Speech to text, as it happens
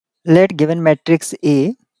Let given matrix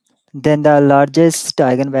A, then the largest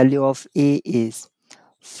eigenvalue of A is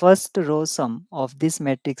first row sum of this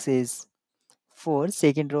matrix is 4,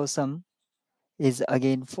 second row sum is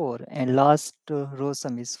again 4, and last row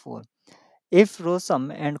sum is 4. If row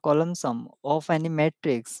sum and column sum of any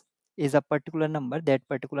matrix is a particular number, that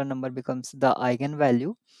particular number becomes the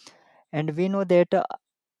eigenvalue. And we know that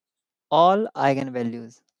all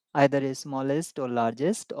eigenvalues, either is smallest or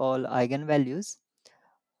largest, all eigenvalues,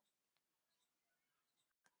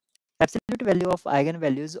 absolute value of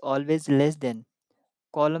eigenvalues always less than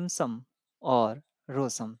column sum or row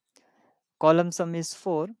sum. Column sum is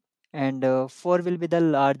 4, and 4 will be the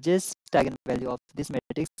largest eigenvalue of this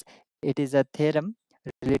matrix. It is a theorem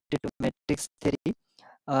related to matrix theory,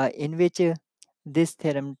 in which this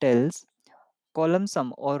theorem tells column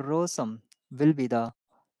sum or row sum will be the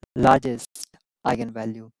largest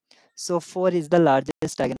eigenvalue. So 4 is the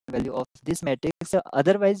largest eigenvalue of this matrix.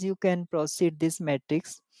 Otherwise, you can proceed this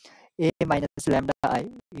matrix A minus lambda I.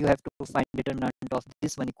 You have to find determinant of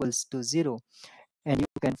this one equals to 0, and you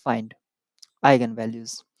can find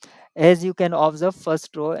eigenvalues. As you can observe,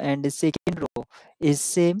 first row and the second row is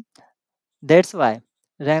same. That's why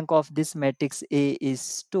rank of this matrix A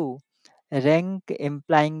is 2. Rank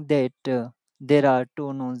implying that there are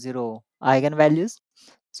two non-zero eigenvalues.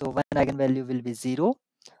 So one eigenvalue will be 0,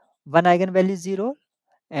 one eigenvalue 0,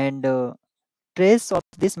 and trace of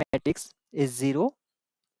this matrix is 0.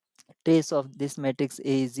 Trace of this matrix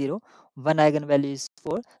A is 0. One eigenvalue is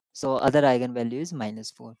 4. So other eigenvalue is minus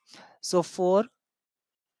 4. So 4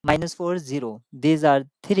 minus 4 0. These are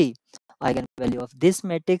three eigenvalue of this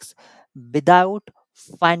matrix without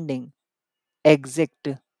finding exact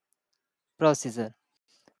procedure.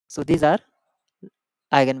 So these are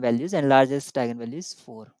eigenvalues, and largest eigenvalue is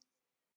 4.